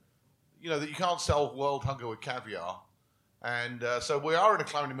that you can't solve world hunger with caviar, and so we are in a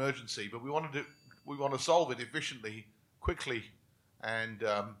climate emergency, but we want to solve it efficiently, quickly, and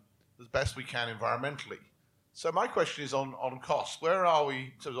as best we can environmentally. So my question is on costs. Where are we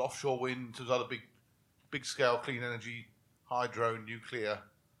in terms of offshore wind, in terms of other big scale clean energy, hydro, nuclear,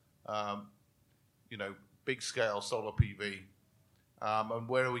 big scale solar PV, and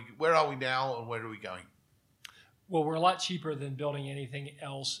where are we now, and where are we going? Well, we're a lot cheaper than building anything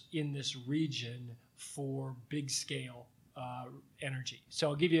else in this region for big scale energy. So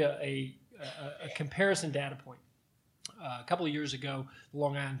I'll give you a comparison data point. A couple of years ago, the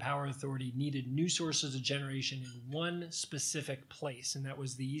Long Island Power Authority needed new sources of generation in one specific place, and that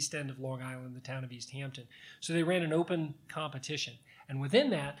was the east end of Long Island, the town of East Hampton. So they ran an open competition, and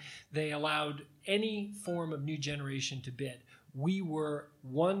within that, they allowed any form of new generation to bid. We were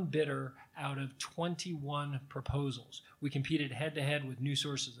one bidder out of 21 proposals. We competed head-to-head with new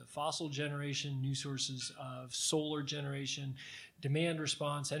sources of fossil generation, new sources of solar generation, demand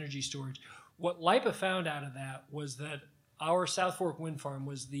response, energy storage. What LIPA found out of that was that our South Fork wind farm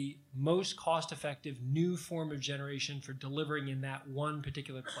was the most cost-effective new form of generation for delivering in that one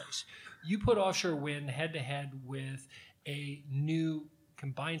particular place. You put offshore wind head-to-head with a new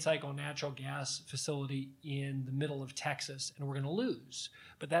combined cycle natural gas facility in the middle of Texas, and we're going to lose.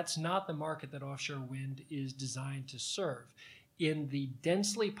 But that's not the market that offshore wind is designed to serve. In the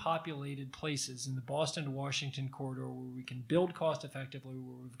densely populated places in the Boston to Washington corridor where we can build cost effectively,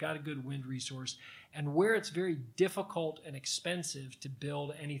 where we've got a good wind resource, and where it's very difficult and expensive to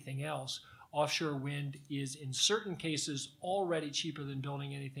build anything else, offshore wind is in certain cases already cheaper than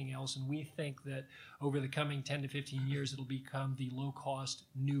building anything else, and we think that over the coming 10 to 15 years it'll become the low-cost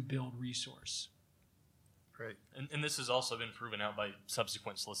new build resource. Great. And this has also been proven out by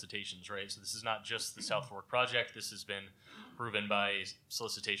subsequent solicitations, right? So this is not just the South Fork project. This has been proven by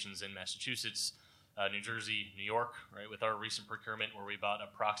solicitations in Massachusetts, New Jersey, New York, right? With our recent procurement where we bought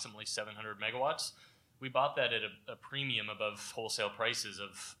approximately 700 megawatts. We bought that at a premium above wholesale prices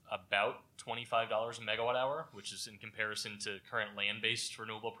of about $25 a megawatt hour, which is in comparison to current land-based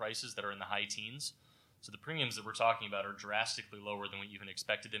renewable prices that are in the high teens. So the premiums that we're talking about are drastically lower than we even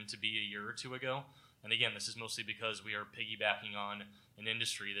expected them to be a year or two ago. And again, this is mostly because we are piggybacking on an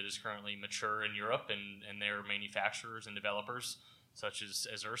industry that is currently mature in Europe, and their manufacturers and developers, such as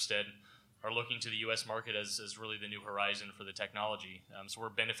Ørsted, are looking to the U.S. market as really the new horizon for the technology. So we're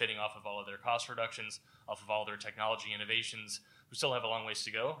benefiting off of all of their cost reductions, off of all their technology innovations. We still have a long ways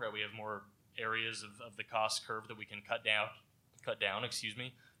to go, right? We have more areas of the cost curve that we can cut down.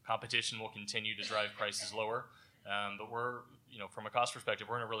 Competition will continue to drive prices lower, but we're, from a cost perspective,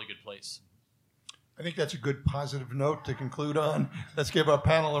 we're in a really good place. I think that's a good positive note to conclude on. Let's give our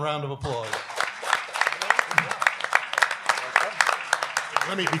panel a round of applause.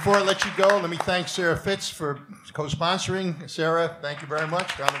 Before I let you go, let me thank Sarah Fitz for co-sponsoring. Sarah, thank you very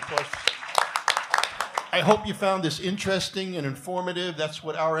much. Round of applause. I hope you found this interesting and informative. That's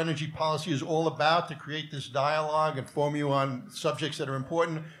what Our Energy Policy is all about, to create this dialogue, inform you on subjects that are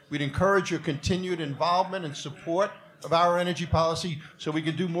important. We'd encourage your continued involvement and support of Our Energy Policy so we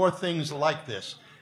can do more things like this.